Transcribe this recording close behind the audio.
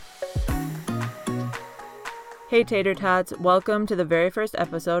Hey Tater Tots, welcome to the very first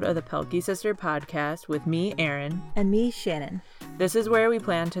episode of the Pelkey Sister podcast with me, Erin. And me, Shannon. This is where we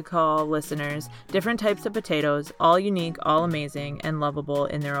plan to call listeners different types of potatoes, all unique, all amazing, and lovable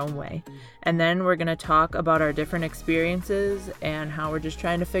in their own way. And then we're going to talk about our different experiences and how we're just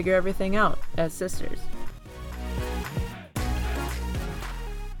trying to figure everything out as sisters.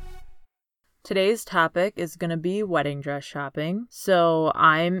 Today's topic is going to be wedding dress shopping. So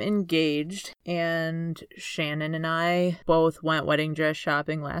I'm engaged and Shannon and I both went wedding dress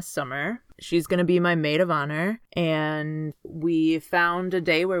shopping last summer. She's going to be my maid of honor and we found a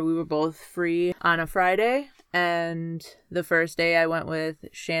day where we were both free on a Friday. And the first day I went with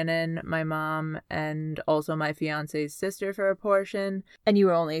Shannon, my mom, and also my fiance's sister for a portion. And you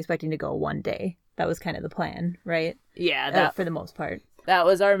were only expecting to go one day. That was kind of the plan, right? Yeah, that for the most part. That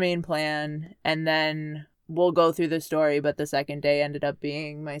was our main plan, and then we'll go through the story, but the second day ended up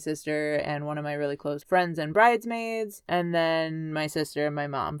being my sister and one of my really close friends and bridesmaids, and then my sister and my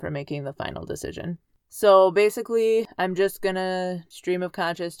mom for making the final decision. So basically, I'm just gonna stream of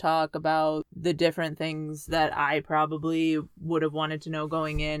conscious talk about the different things that I probably would have wanted to know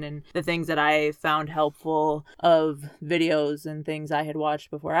going in and the things that I found helpful of videos and things I had watched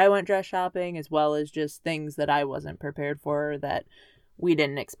before I went dress shopping, as well as just things that I wasn't prepared for that we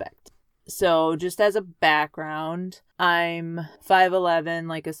didn't expect. So just as a background, I'm 5'11",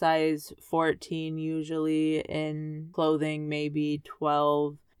 like a size 14 usually in clothing, maybe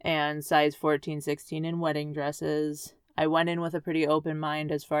 12, and size 14, 16 in wedding dresses. I went in with a pretty open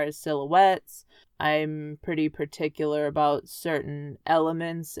mind as far as silhouettes. I'm pretty particular about certain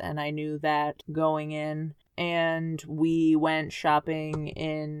elements, and I knew that going in. And we went shopping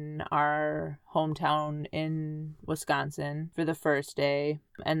in our hometown in Wisconsin for the first day,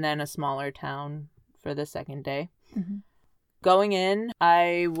 and then a smaller town for the second day. Mm-hmm. Going in,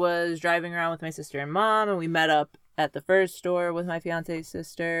 I was driving around with my sister and mom, and we met up at the first store with my fiance's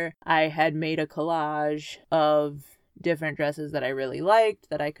sister. I had made a collage of different dresses that I really liked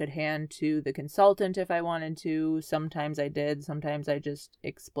that I could hand to the consultant if I wanted to. Sometimes I did. Sometimes I just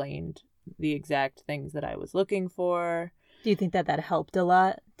explained the exact things that I was looking for. Do you think that helped a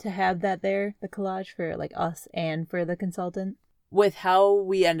lot to have that there, the collage for like us and for the consultant? With how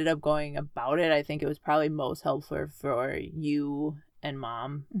we ended up going about it, I think it was probably most helpful for you and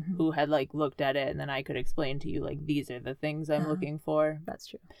mom, mm-hmm. who had like looked at it, and then I could explain to you like these are the things I'm looking for. That's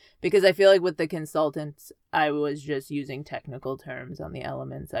true. Because I feel like with the consultants, I was just using technical terms on the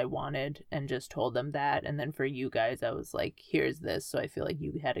elements I wanted and just told them that. And then for you guys, I was like, here's this. So I feel like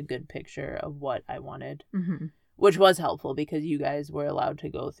you had a good picture of what I wanted, mm-hmm. which was helpful because you guys were allowed to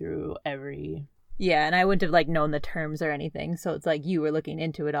go through every... Yeah, and I wouldn't have like known the terms or anything. So it's like you were looking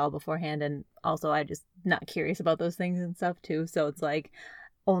into it all beforehand, and also I just not curious about those things and stuff too. So it's like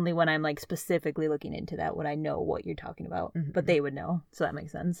only when I'm like specifically looking into that would I know what you're talking about. Mm-hmm. But they would know, so that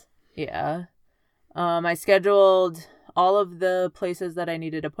makes sense. Yeah. I scheduled all of the places that I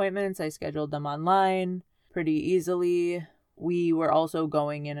needed appointments. I scheduled them online pretty easily. We were also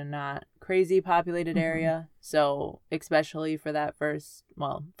going in a not crazy populated area. Mm-hmm. So especially for that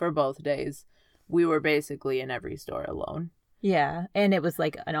for both days, we were basically in every store alone. Yeah, and it was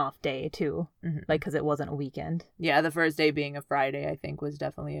like an off day too, mm-hmm. like because it wasn't a weekend. Yeah, the first day being a Friday, I think, was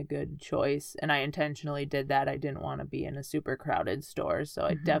definitely a good choice. And I intentionally did that. I didn't want to be in a super crowded store. So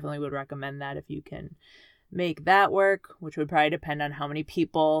I definitely would recommend that if you can make that work, which would probably depend on how many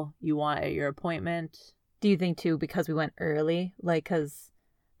people you want at your appointment. Do you think too, because we went early, like because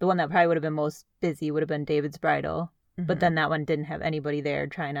the one that probably would have been most busy would have been David's Bridal. But then that one didn't have anybody there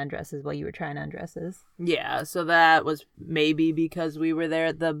trying on dresses while you were trying on dresses. Yeah, so that was maybe because we were there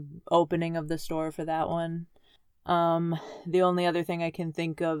at the opening of the store for that one. The only other thing I can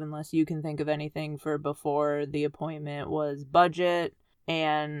think of, unless you can think of anything for before the appointment, was budget.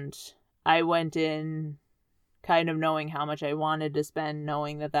 And I went in kind of knowing how much I wanted to spend,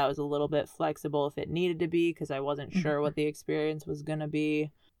 knowing that was a little bit flexible if it needed to be, because I wasn't sure what the experience was going to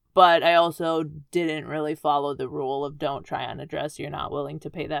be. But I also didn't really follow the rule of don't try on a dress you're not willing to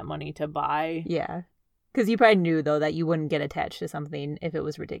pay that money to buy. Yeah. Because you probably knew, though, that you wouldn't get attached to something if it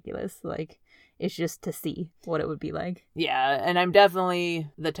was ridiculous. Like, it's just to see what it would be like. Yeah, and I'm definitely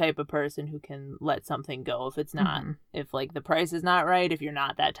the type of person who can let something go if it's not, if, like, the price is not right, if you're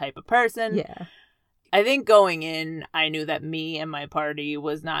not that type of person. Yeah. I think going in, I knew that me and my party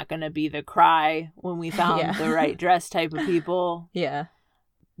was not going to be the cry when we found the right dress type of people. Yeah.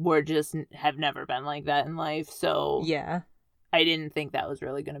 We're just have never been like that in life, so yeah, I didn't think that was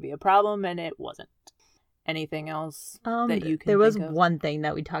really going to be a problem, and it wasn't. Anything else that you can there was think of? One thing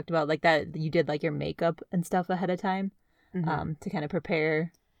that we talked about, like that you did like your makeup and stuff ahead of time to kind of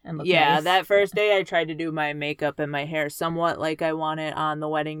prepare and look Yeah, nice. that first day I tried to do my makeup and my hair somewhat like I want it on the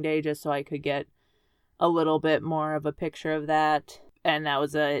wedding day, just so I could get a little bit more of a picture of that. And that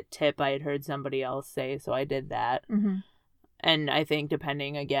was a tip I had heard somebody else say, so I did that. Mm-hmm. And I think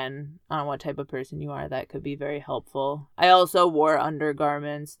depending, again, on what type of person you are, that could be very helpful. I also wore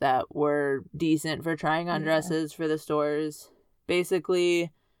undergarments that were decent for trying on dresses for the stores.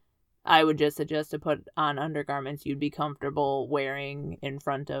 Basically, I would just suggest to put on undergarments you'd be comfortable wearing in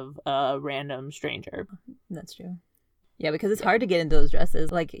front of a random stranger. That's true. Yeah, because it's hard to get into those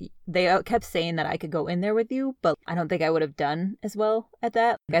dresses. Like, they kept saying that I could go in there with you, but I don't think I would have done as well at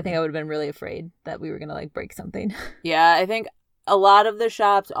that. I think I would have been really afraid that we were going to, like, break something. Yeah, I think a lot of the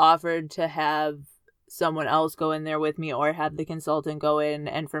shops offered to have someone else go in there with me or have the consultant go in.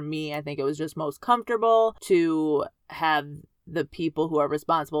 And for me, I think it was just most comfortable to have the people who are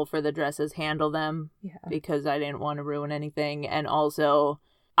responsible for the dresses handle them because I didn't want to ruin anything. And also,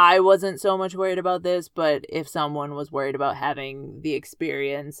 I wasn't so much worried about this, but if someone was worried about having the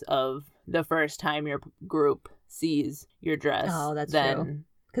experience of the first time your group sees your dress, that's then true.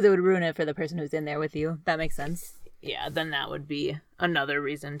 Because it would ruin it for the person who's in there with you. That makes sense. Yeah, then that would be another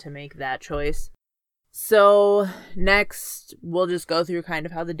reason to make that choice. So next, we'll just go through kind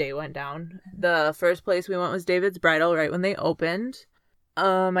of how the day went down. The first place we went was David's Bridal right when they opened.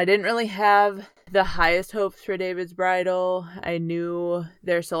 I didn't really have the highest hopes for David's Bridal. I knew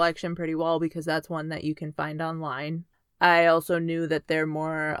their selection pretty well because that's one that you can find online. I also knew that they're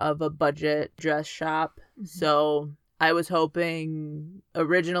more of a budget dress shop. Mm-hmm. So I was hoping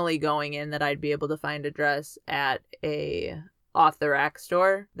originally going in that I'd be able to find a dress at a off-the-rack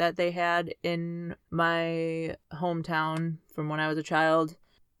store that they had in my hometown from when I was a child.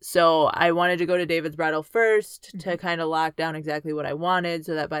 So I wanted to go to David's Bridal first to kind of lock down exactly what I wanted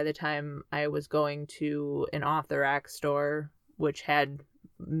so that by the time I was going to an off-the-rack store, which had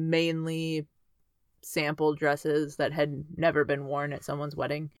mainly sample dresses that had never been worn at someone's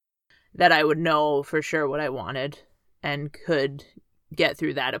wedding, that I would know for sure what I wanted and could get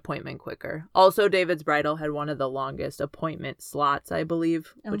through that appointment quicker. Also, David's Bridal had one of the longest appointment slots, I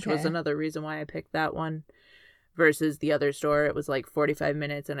believe, which was another reason why I picked that one. Versus the other store, it was like 45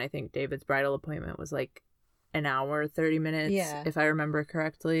 minutes, and I think David's Bridal appointment was like an hour, 30 minutes, if I remember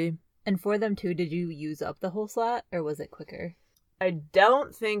correctly. And for them too, did you use up the whole slot, or was it quicker? I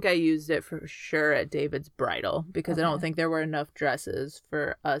don't think I used it for sure at David's Bridal, because I don't think there were enough dresses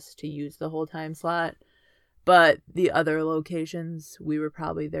for us to use the whole time slot. But the other locations, we were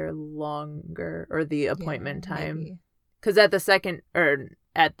probably there longer, or the appointment time. Because at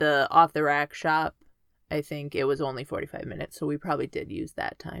the off-the-rack shop, I think it was only 45 minutes, so we probably did use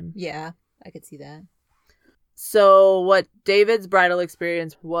that time. Yeah, I could see that. So what David's Bridal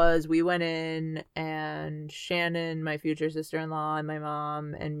experience was, we went in and Shannon, my future sister-in-law, and my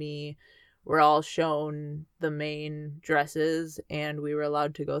mom and me were all shown the main dresses and we were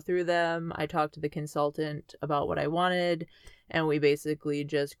allowed to go through them. I talked to the consultant about what I wanted and we basically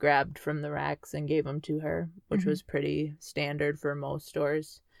just grabbed from the racks and gave them to her, which was pretty standard for most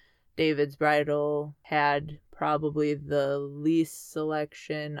stores. David's Bridal had probably the least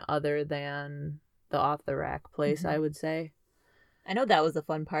selection other than the off-the-rack place, I would say. I know that was the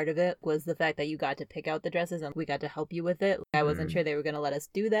fun part of it, was the fact that you got to pick out the dresses and we got to help you with it. I wasn't sure they were going to let us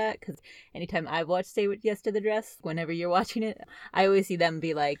do that, because anytime I've watched Say Yes to the Dress, whenever you're watching it, I always see them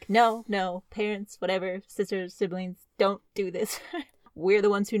be like, no, parents, whatever, sisters, siblings, don't do this. We're the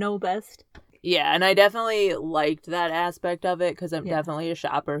ones who know best. Yeah, and I definitely liked that aspect of it because I'm definitely a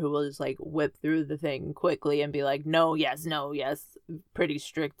shopper who will just like whip through the thing quickly and be like, no, yes, pretty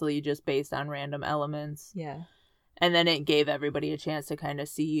strictly just based on random elements. Yeah. And then it gave everybody a chance to kind of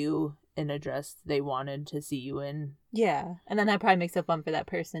see you in a dress they wanted to see you in. Yeah, and then that probably makes it fun for that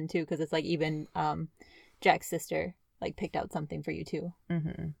person too, because it's like even Jack's sister like picked out something for you too.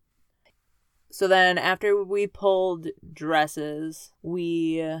 Mm-hmm. So then after we pulled dresses,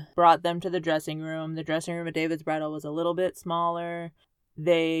 we brought them to the dressing room. The dressing room at David's Bridal was a little bit smaller.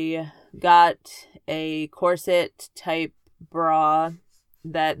 They got a corset type bra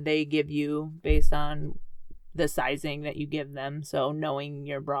that they give you based on the sizing that you give them. So knowing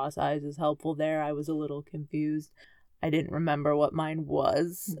your bra size is helpful there. I was a little confused. I didn't remember what mine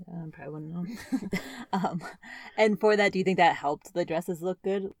was. Yeah, I probably wouldn't know. And for that, do you think that helped the dresses look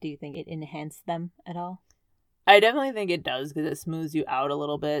good? Do you think it enhanced them at all? I definitely think it does because it smooths you out a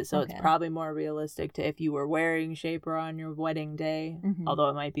little bit. So it's probably more realistic to if you were wearing shapewear on your wedding day. Although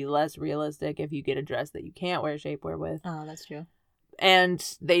it might be less realistic if you get a dress that you can't wear shapewear with. Oh, that's true. And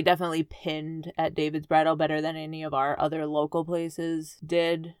they definitely pinned at David's Bridal better than any of our other local places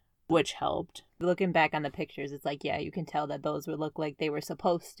did. which helped. Looking back on the pictures, it's like, yeah, you can tell that those would look like they were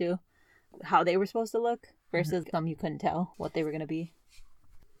supposed to, how they were supposed to look, versus some you couldn't tell what they were going to be.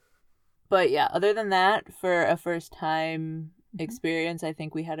 But yeah, other than that, for a first time experience, I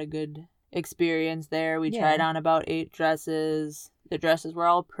think we had a good experience there. We tried on about 8 dresses. The dresses were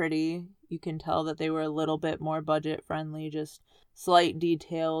all pretty. You can tell that they were a little bit more budget friendly, just slight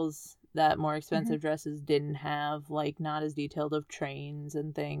details that more expensive dresses didn't have, like not as detailed of trains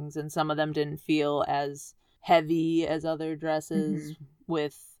and things, and some of them didn't feel as heavy as other dresses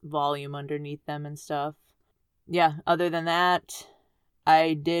with volume underneath them and stuff. Yeah, other than that,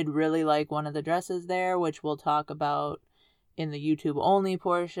 I did really like one of the dresses there, which we'll talk about in the YouTube only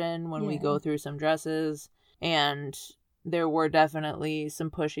portion when we go through some dresses. And there were definitely some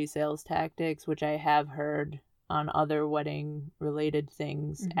pushy sales tactics, which I have heard on other wedding related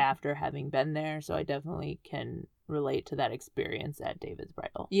things after having been there. So I definitely can relate to that experience at David's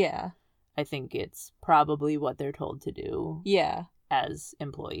Bridal. Yeah. I think it's probably what they're told to do. Yeah. As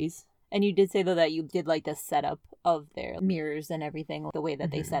employees. And you did say, though, that you did like the setup of their mirrors and everything. The way that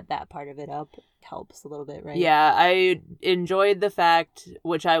they set that part of it up helps a little bit, right? Yeah, I enjoyed the fact,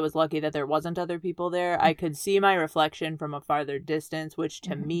 which I was lucky that there wasn't other people there. I could see my reflection from a farther distance, which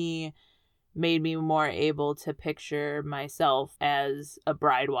to me made me more able to picture myself as a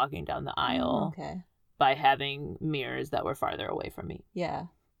bride walking down the aisle by having mirrors that were farther away from me. Yeah.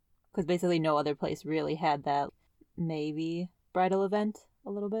 Because basically no other place really had that maybe bridal event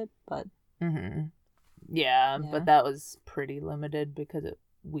a little bit, but... Yeah, but that was pretty limited because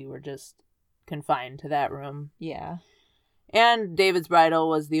we were just confined to that room. Yeah. And David's Bridal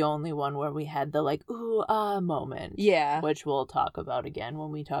was the only one where we had the like, ooh, moment. Yeah. Which we'll talk about again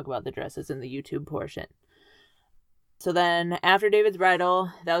when we talk about the dresses in the YouTube portion. So then after David's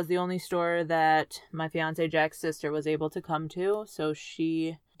Bridal, that was the only store that my fiance Jack's sister was able to come to. So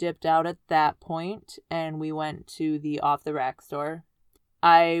she dipped out at that point and we went to the Off the Rack store.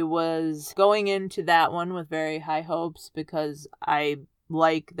 I was going into that one with very high hopes because I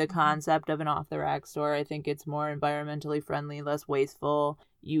like the concept of an off-the-rack store. I think it's more environmentally friendly, less wasteful.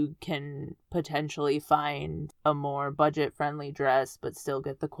 You can potentially find a more budget-friendly dress, but still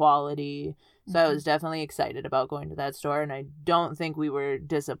get the quality. So I was definitely excited about going to that store, and I don't think we were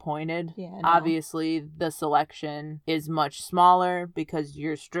disappointed. Yeah, no. Obviously, the selection is much smaller because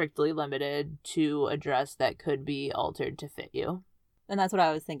you're strictly limited to a dress that could be altered to fit you. And that's what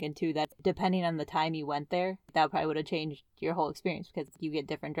I was thinking, too, that depending on the time you went there, that probably would have changed your whole experience because you get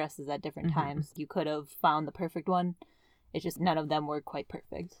different dresses at different times. You could have found the perfect one. It's just none of them were quite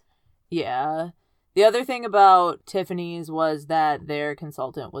perfect. Yeah. The other thing about Tiffany's was that their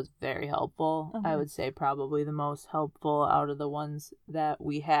consultant was very helpful. I would say probably the most helpful out of the ones that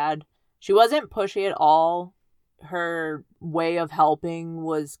we had. She wasn't pushy at all. Her way of helping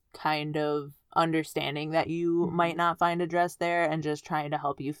was kind of understanding that you might not find a dress there and just trying to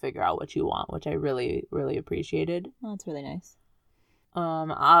help you figure out what you want, which I really, really appreciated. Oh, that's really nice.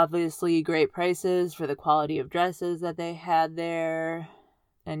 Obviously great prices for the quality of dresses that they had there.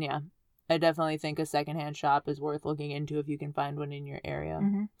 And yeah, I definitely think a secondhand shop is worth looking into if you can find one in your area.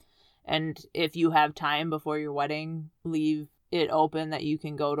 And if you have time before your wedding, leave it open that you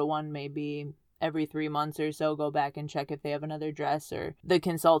can go to one maybe every 3 months or so, go back and check if they have another dress, or the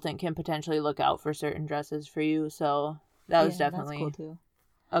consultant can potentially look out for certain dresses for you. So that was definitely that's cool too.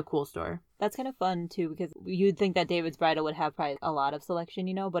 A cool store. That's kind of fun too, because you'd think that David's Bridal would have probably a lot of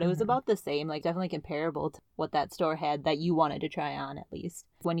selection, but it was about the same, like definitely comparable to what that store had that you wanted to try on at least.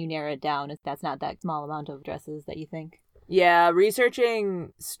 When you narrow it down, that's not that small amount of dresses that you think. Yeah,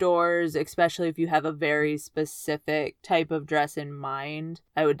 researching stores, especially if you have a very specific type of dress in mind,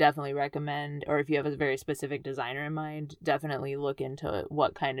 I would definitely recommend, or if you have a very specific designer in mind, definitely look into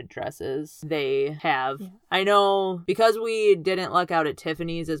what kind of dresses they have. Yeah. I know because we didn't luck out at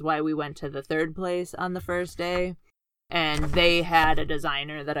Tiffany's is why we went to the third place on the first day. And they had a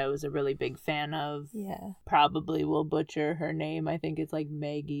designer that I was a really big fan of. Yeah. Probably will butcher her name. I think it's like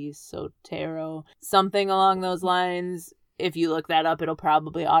Maggie Sotero. Something along those lines. If you look that up, it'll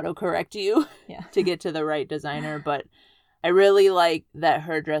probably autocorrect you to get to the right designer. But I really like that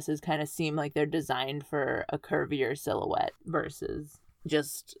her dresses kind of seem like they're designed for a curvier silhouette versus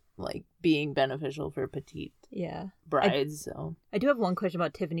just like being beneficial for petite brides. I do have one question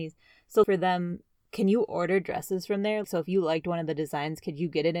about Tiffany's. So for them, can you order dresses from there? So if you liked one of the designs, could you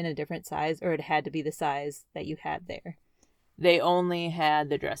get it in a different size, or it had to be the size that you had there? They only had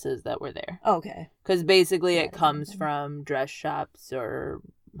the dresses that were there. Okay. Because basically it comes from dress shops or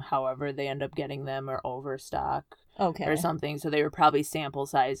however they end up getting them, or Overstock or something. So they were probably sample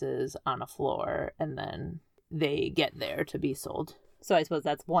sizes on a floor and then they get there to be sold. So I suppose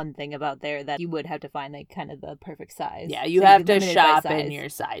that's one thing about there that you would have to find like kind of the perfect size. Yeah, you So have you'd to be limited by shop size. in your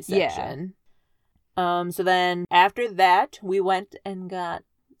size section. So then after that, we went and got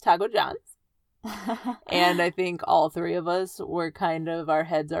Taco John's. And I think all three of us were kind of, our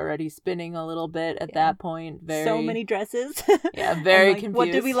heads already spinning a little bit at that point. So many dresses. Yeah, very like, confused.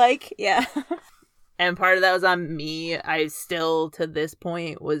 What did we like? Yeah. And part of that was on me. I still, to this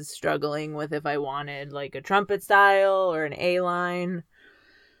point, was struggling with if I wanted like a trumpet style or an A-line.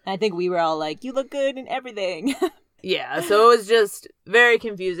 I think we were all like, you look good in everything. Yeah, so it was just very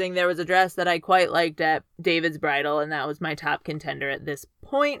confusing. There was a dress that I quite liked at David's Bridal, and that was my top contender at this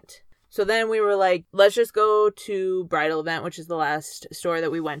point. So then we were like, let's just go to Bridal Event, which is the last store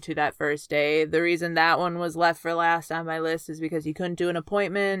that we went to that first day. The reason that one was left for last on my list is because you couldn't do an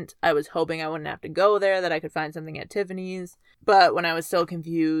appointment. I was hoping I wouldn't have to go there, that I could find something at Tiffany's. But when I was still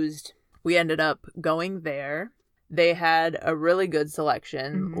confused, we ended up going there. They had a really good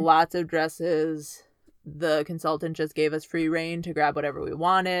selection, lots of dresses. The consultant just gave us free reign to grab whatever we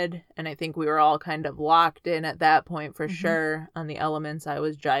wanted. And I think we were all kind of locked in at that point for sure on the elements I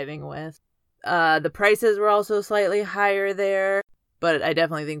was driving with. The prices were also slightly higher there. But I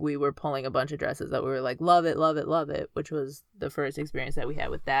definitely think we were pulling a bunch of dresses that we were like, love it, love it, love it, which was the first experience that we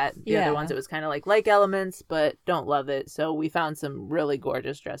had with that. The other ones, it was kind of like elements, but don't love it. So we found some really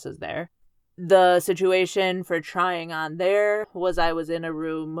gorgeous dresses there. The situation for trying on there was I was in a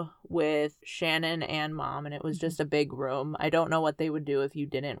room with Shannon and Mom, and it was just a big room. I don't know what they would do if you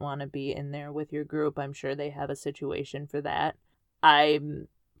didn't want to be in there with your group. I'm sure they have a situation for that. I'm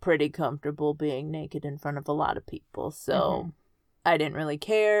pretty comfortable being naked in front of a lot of people, so I didn't really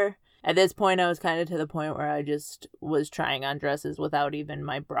care. At this point, I was kind of to the point where I just was trying on dresses without even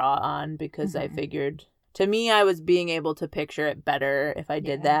my bra on because I figured... To me, I was being able to picture it better if I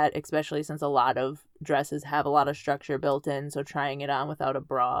did that, especially since a lot of dresses have a lot of structure built in, so trying it on without a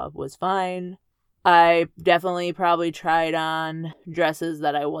bra was fine. I definitely probably tried on dresses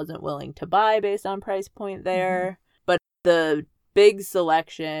that I wasn't willing to buy based on price point there, but the big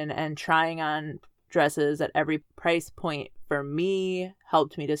selection and trying on dresses at every price point for me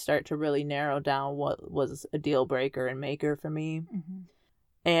helped me to start to really narrow down what was a deal breaker and maker for me.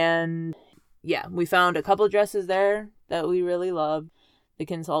 And... yeah, we found a couple dresses there that we really loved. The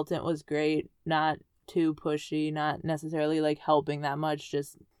consultant was great, not too pushy, not necessarily like helping that much,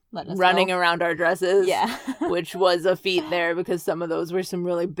 just running around our dresses. Yeah. Which was a feat there because some of those were some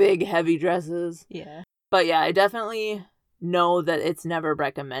really big, heavy dresses. Yeah. But yeah, I definitely know that it's never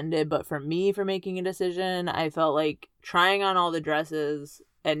recommended. But for me, for making a decision, I felt like trying on all the dresses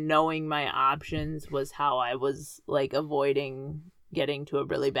and knowing my options was how I was like avoiding getting to a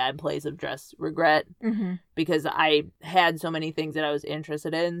really bad place of dress regret because I had so many things that I was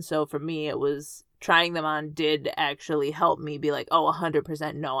interested in. So for me, it was trying them on did actually help me be like, oh,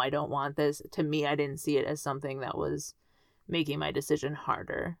 100% no, I don't want this. To me, I didn't see it as something that was making my decision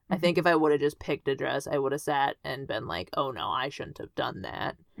harder. I think if I would have just picked a dress, I would have sat and been like, oh no, I shouldn't have done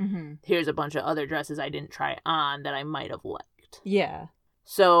that. Here's a bunch of other dresses I didn't try on that I might have liked. Yeah.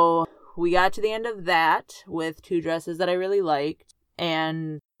 So we got to the end of that with two dresses that I really liked.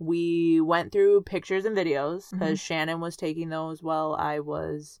 And we went through pictures and videos because Shannon was taking those while I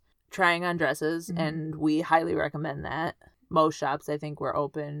was trying on dresses. And we highly recommend that. Most shops, I think, were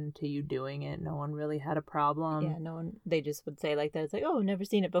open to you doing it. No one really had a problem. Yeah, no one, they just would say like that. It's like, oh, never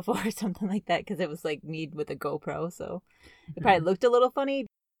seen it before or something like that because it was like me with a GoPro. So it probably looked a little funny.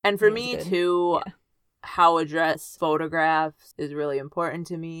 And for me, too, how a dress photographs is really important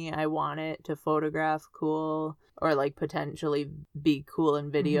to me. I want it to photograph cool or like potentially be cool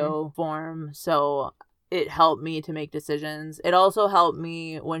in video form. So it helped me to make decisions. It also helped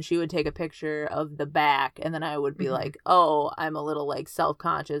me when she would take a picture of the back and then I would be like, oh, I'm a little like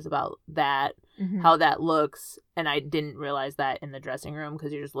self-conscious about that, how that looks. And I didn't realize that in the dressing room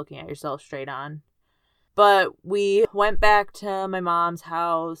because you're just looking at yourself straight on. But we went back to my mom's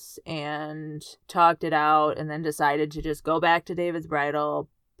house and talked it out and then decided to just go back to David's Bridal,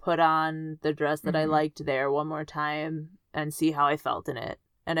 put on the dress that I liked there one more time and see how I felt in it.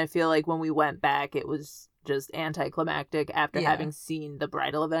 And I feel like when we went back, it was just anticlimactic after having seen the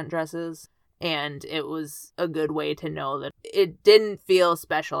bridal event dresses. And it was a good way to know that it didn't feel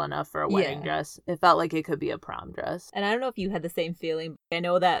special enough for a wedding dress. It felt like it could be a prom dress. And I don't know if you had the same feeling. I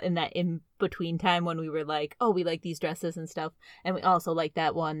know that in between time when we were like, oh, we like these dresses and stuff. And we also like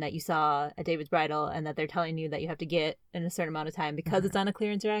that one that you saw at David's Bridal and that they're telling you that you have to get in a certain amount of time because it's on a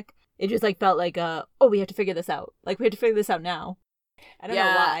clearance rack. It just like felt like, oh, we have to figure this out. Like we have to figure this out now. I don't know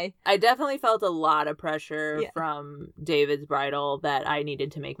why. I definitely felt a lot of pressure from David's Bridal that I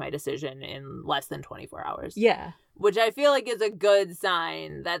needed to make my decision in less than 24 hours. Yeah. which I feel like is a good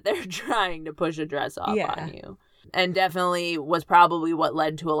sign that they're trying to push a dress off on you. And definitely was probably what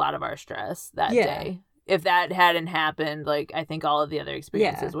led to a lot of our stress that day. If that hadn't happened, like, I think all of the other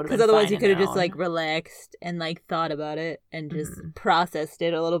experiences would have been because otherwise fine you could have just, own. like, relaxed and, like, thought about it and just processed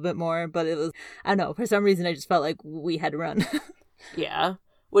it a little bit more. But it was, I don't know, for some reason I just felt like we had to run. Yeah.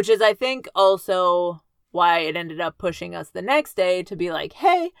 Which is, I think, also why it ended up pushing us the next day to be like,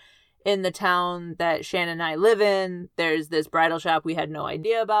 hey, in the town that Shannon and I live in, there's this bridal shop we had no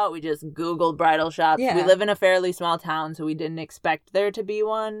idea about. We just Googled bridal shops. Yeah. We live in a fairly small town, so we didn't expect there to be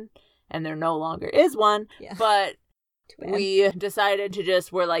one. And there no longer is one. Yeah. But we decided to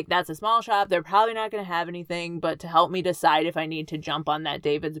just, we're like, that's a small shop. They're probably not going to have anything. But to help me decide if I need to jump on that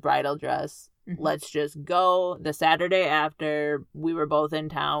David's bridal dress, let's just go. The Saturday after, we were both in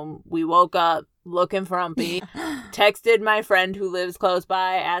town. We woke up looking frumpy, texted my friend who lives close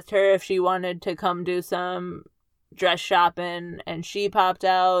by, asked her if she wanted to come do some dress shopping, and she popped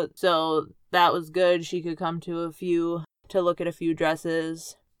out. So that was good. She could come to look at a few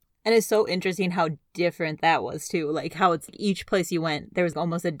dresses. And it's so interesting how different that was, too. Like, how it's each place you went, there was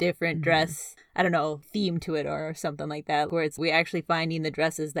almost a different dress, I don't know, theme to it or something like that, where it's we actually finding the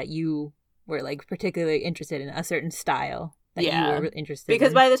dresses that you were, like, particularly interested in, a certain style that you were interested in.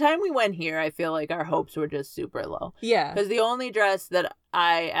 Because by the time we went here, I feel like our hopes were just super low. Yeah. Because the only dress that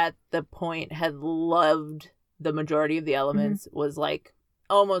I, at the point, had loved the majority of the elements was, like,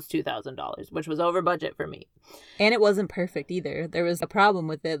 almost $2,000, which was over budget for me. And it wasn't perfect either. There was a problem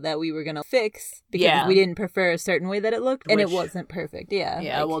with it that we were going to fix because we didn't prefer a certain way that it looked, and it wasn't perfect. Yeah.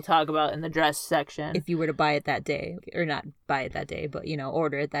 Yeah, like, we'll talk about in the dress section. If you were to buy it that day, or not buy it that day, but, you know,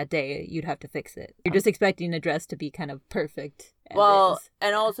 order it that day, you'd have to fix it. You're just expecting a dress to be kind of perfect. Well,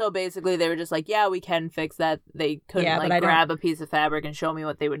 and also basically they were just like, yeah, we can fix that. They couldn't grab a piece of fabric and show me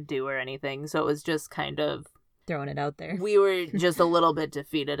what they would do or anything. So it was just kind of throwing it out there. We were just a little bit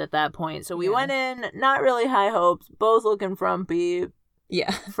defeated at that point. So we went in, not really high hopes, both looking frumpy. Yeah.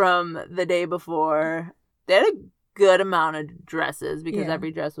 From the day before. They had a good amount of dresses because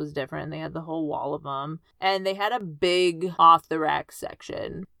every dress was different. They had the whole wall of them. And they had a big off-the-rack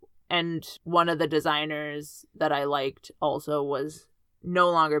section. And one of the designers that I liked also was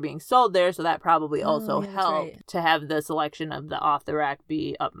no longer being sold there. So that probably also helped to have the selection of the off-the-rack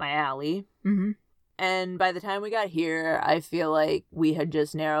be up my alley. Mm-hmm. And by the time we got here, I feel like we had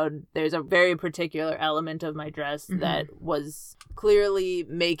just narrowed. There's a very particular element of my dress that was clearly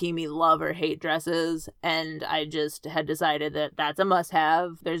making me love or hate dresses. And I just had decided that that's a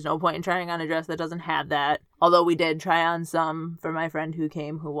must-have. There's no point in trying on a dress that doesn't have that. Although we did try on some for my friend who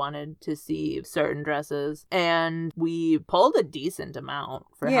came who wanted to see certain dresses. And we pulled a decent amount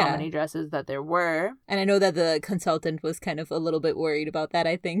for how many dresses that there were. And I know that the consultant was kind of a little bit worried about that,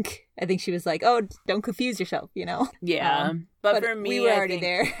 I think. I think she was like, oh, don't confuse yourself, you know? Yeah. But for me, we were already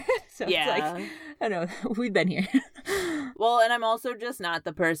there. So it's like, I don't know, we've been here. Well, and I'm also just not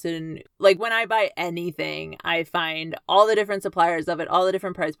the person, like when I buy anything, I find all the different suppliers of it, all the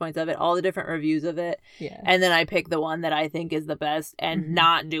different price points of it, all the different reviews of it. Yeah. And then I pick the one that I think is the best, and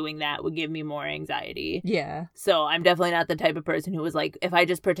not doing that would give me more anxiety. Yeah. So I'm definitely not the type of person who was like, if I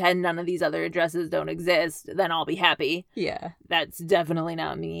just pretend none of these other addresses don't exist, then I'll be happy. Yeah. That's definitely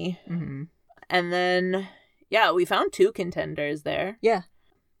not me. Mm-hmm. And then, we found 2 contenders there. Yeah.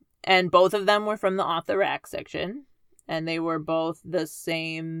 And both of them were from the off-the-rack section. And they were both the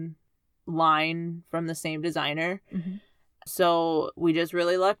same line from the same designer. Mm-hmm. So we just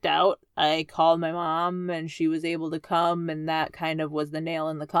really lucked out. I called my mom and she was able to come. And that kind of was the nail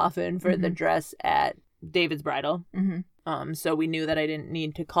in the coffin for the dress at David's bridal. Mm-hmm. So we knew that I didn't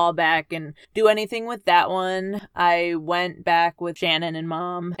need to call back and do anything with that one. I went back with Shannon and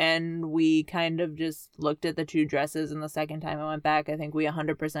Mom, and we kind of just looked at the 2 dresses. And the second time I went back, I think we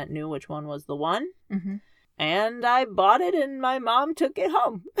 100% knew which one was the one. Mm-hmm. And I bought it, and my mom took it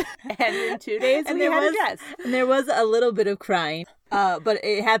home. And in 2 days, we had a dress. And there was a little bit of crying. But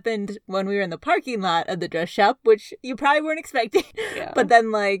it happened when we were in the parking lot of the dress shop, which you probably weren't expecting. Yeah. But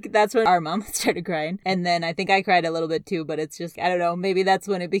then, that's when our mom started crying. And then I think I cried a little bit, too. But it's just, I don't know, maybe that's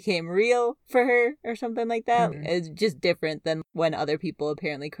when it became real for her or something like that. Mm-hmm. It's just different than when other people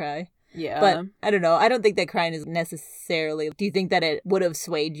apparently cry. Yeah. But I don't know. I don't think that crying is necessarily... Do you think that it would have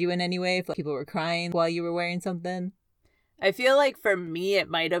swayed you in any way if people were crying while you were wearing something? I feel like for me, it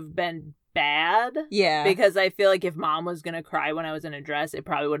might have been bad. Yeah. Because I feel like if Mom was going to cry when I was in a dress, it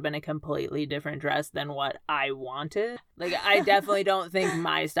probably would have been a completely different dress than what I wanted. Like, I definitely don't think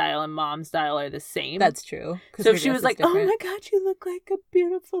my style and Mom's style are the same. That's true. So if she was like, oh my God, you look like a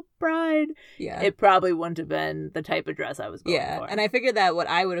beautiful bride. Yeah. It probably wouldn't have been the type of dress I was going for. And I figured that what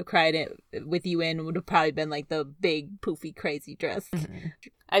I would have cried with you in would have probably been like the big, poofy, crazy dress. Mm-hmm.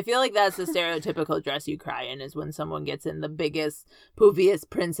 I feel like that's the stereotypical dress you cry in, is when someone gets in the biggest, poofiest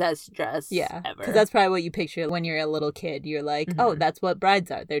princess dress ever. Because that's probably what you picture when you're a little kid. You're like, oh, that's what brides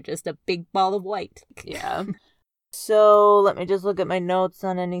are. They're just a big ball of white. Yeah. So let me just look at my notes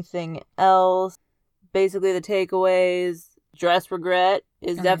on anything else. Basically, the takeaways. Dress regret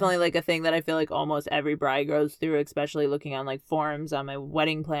is definitely like a thing that I feel like almost every bride goes through, especially looking on like forums on my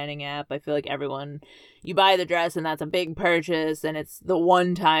wedding planning app. I feel like you buy the dress and that's a big purchase, and it's the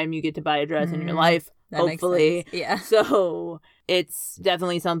one time you get to buy a dress in your life, that hopefully. Makes sense. Yeah. So it's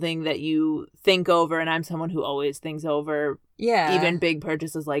definitely something that you think over, and I'm someone who always thinks over even big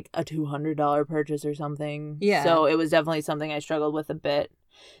purchases, like a $200 purchase or something. Yeah. So it was definitely something I struggled with a bit.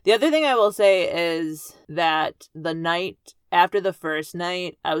 The other thing I will say is that the night after the first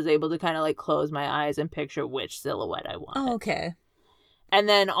night, I was able to kind of like close my eyes and picture which silhouette I wanted. Oh, okay. And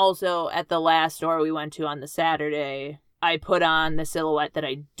then also at the last store we went to on the Saturday, I put on the silhouette that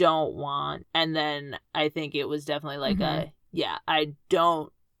I don't want. And then I think it was definitely like I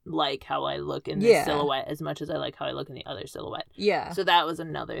don't like how I look in this silhouette as much as I like how I look in the other silhouette. Yeah. So that was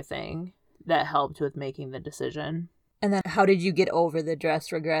another thing that helped with making the decision. And then how did you get over the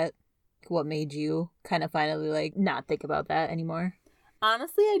dress regret? What made you kind of finally like not think about that anymore?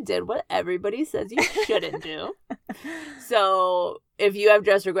 Honestly, I did what everybody says you shouldn't do. So if you have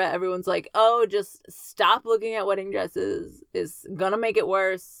dress regret, everyone's like, oh, just stop looking at wedding dresses. It's gonna make it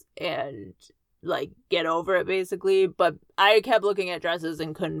worse, and like get over it basically. But I kept looking at dresses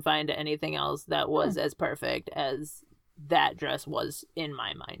and couldn't find anything else that was as perfect as that dress was in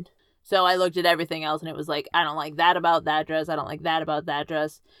my mind. So I looked at everything else and it was like, I don't like that about that dress. I don't like that about that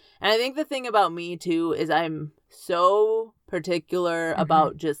dress. And I think the thing about me too is I'm so particular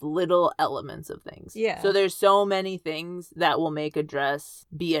about just little elements of things. Yeah. So there's so many things that will make a dress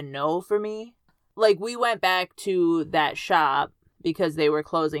be a no for me. Like we went back to that shop because they were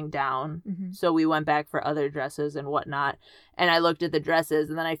closing down. So we went back for other dresses and whatnot. And I looked at the dresses,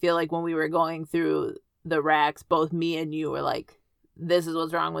 and then I feel like when we were going through the racks, both me and you were like, this is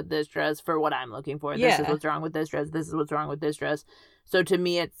what's wrong with this dress for what I'm looking for. This is what's wrong with this dress. This is what's wrong with this dress. So to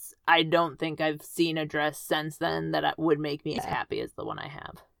me, I don't think I've seen a dress since then that would make me as happy as the one I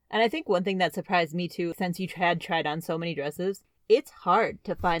have. And I think one thing that surprised me too, since you had tried on so many dresses, it's hard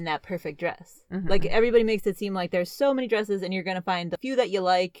to find that perfect dress. Like everybody makes it seem like there's so many dresses and you're going to find the few that you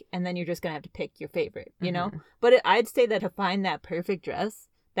like, and then you're just going to have to pick your favorite, you know? But I'd say that to find that perfect dress,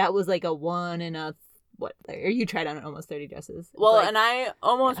 that was like a 1 in a you tried on almost 30 dresses. Well, and I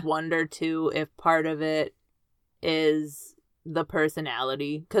almost wonder too if part of it is the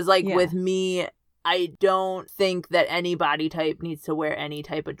personality, because like with me, I don't think that any body type needs to wear any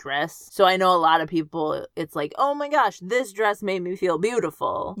type of dress. So I know a lot of people, it's like, oh my gosh, this dress made me feel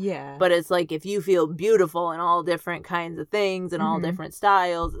beautiful. Yeah. But it's like, if you feel beautiful in all different kinds of things and all different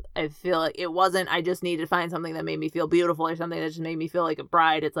styles, I feel like it wasn't, I just needed to find something that made me feel beautiful or something that just made me feel like a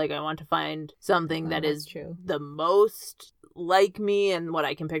bride. It's like, I want to find something that is the most like me and what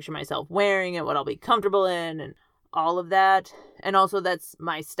I can picture myself wearing and what I'll be comfortable in and all of that. And also that's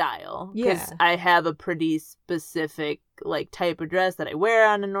my style, because I have a pretty specific like type of dress that I wear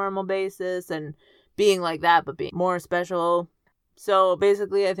on a normal basis, and being like that but being more special. So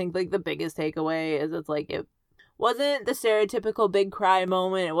basically I think like the biggest takeaway is it's like it wasn't the stereotypical big cry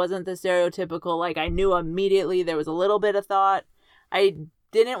moment. It wasn't the stereotypical like I knew immediately. There was a little bit of thought. I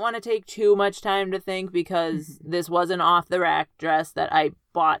didn't want to take too much time to think, because this was an off the rack dress that I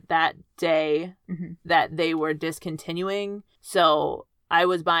bought that day that they were discontinuing. So I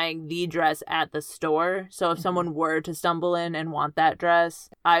was buying the dress at the store. So if someone were to stumble in and want that dress,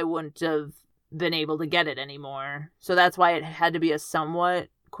 I wouldn't have been able to get it anymore. So that's why it had to be a somewhat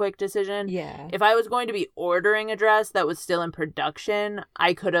quick decision. Yeah. If I was going to be ordering a dress that was still in production,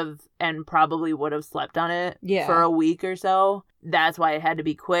 I could have and probably would have slept on it for a week or so. That's why it had to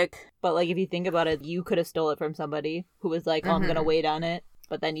be quick. But like if you think about it, you could have stole it from somebody who was like, oh, I'm gonna wait on it.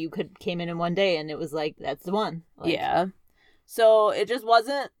 But then you came in one day and it was like, that's the one. Like, yeah. So it just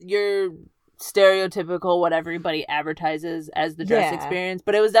wasn't your stereotypical what everybody advertises as the dress experience,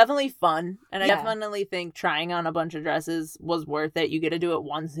 but it was definitely fun, and I definitely think trying on a bunch of dresses was worth it. You get to do it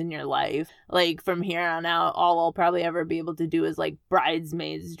once in your life. Like, from here on out, all I'll probably ever be able to do is like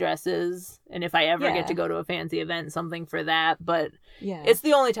bridesmaids dresses, and if I ever get to go to a fancy event, something for that, but it's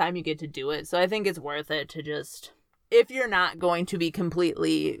the only time you get to do it, so I think it's worth it to just, if you're not going to be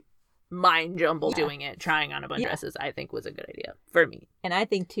completely mind jumble doing it, trying on a bunch of dresses, I think was a good idea for me. And I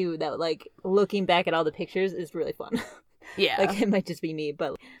think too that like looking back at all the pictures is really fun. Like, it might just be me,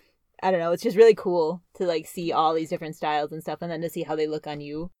 but I don't know, it's just really cool to like see all these different styles and stuff, and then to see how they look on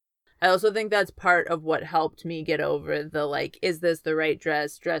you. I also think that's part of what helped me get over the like, is this the right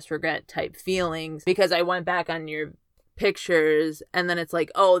dress regret type feelings, because I went back on your pictures and then it's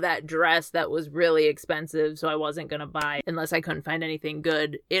like, oh, that dress that was really expensive, so I wasn't gonna buy unless I couldn't find anything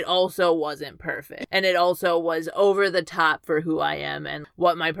good, it also wasn't perfect, and it also was over the top for who I am and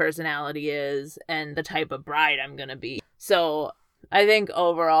what my personality is and the type of bride I'm gonna be. So I think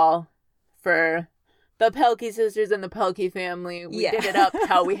overall, for the Pelkey sisters and the Pelkey family, we did it up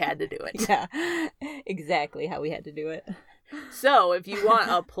how we had to do it. Exactly how we had to do it. So if you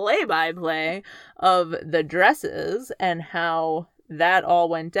want a play-by-play of the dresses and how that all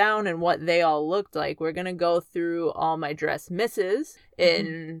went down and what they all looked like, we're going to go through all my dress misses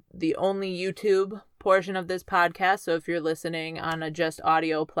in the only YouTube portion of this podcast. So if you're listening on a just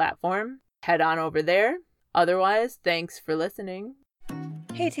audio platform, head on over there. Otherwise, thanks for listening.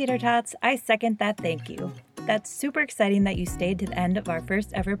 Hey Tater Tots, I second that thank you. That's super exciting that you stayed to the end of our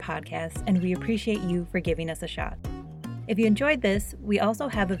first ever podcast, and we appreciate you for giving us a shot. If you enjoyed this, we also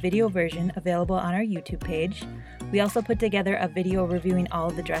have a video version available on our YouTube page. We also put together a video reviewing all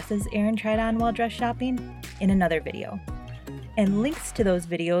of the dresses Erin tried on while dress shopping in another video. And links to those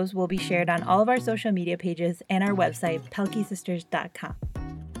videos will be shared on all of our social media pages and our website, pelkeysisters.com.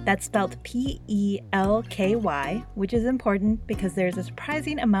 That's spelled P-E-L-K-Y, which is important because there's a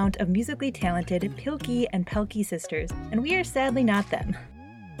surprising amount of musically talented Pilkey and Pelkey sisters, and we are sadly not them.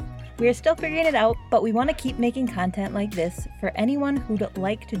 We are still figuring it out, but we want to keep making content like this for anyone who'd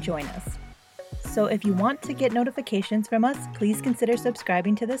like to join us. So if you want to get notifications from us, please consider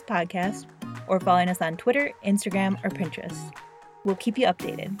subscribing to this podcast or following us on Twitter, Instagram, or Pinterest. We'll keep you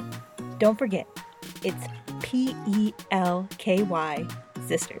updated. Don't forget, it's P-E-L-K-Y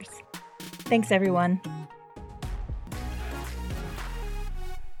Sisters. Thanks, everyone.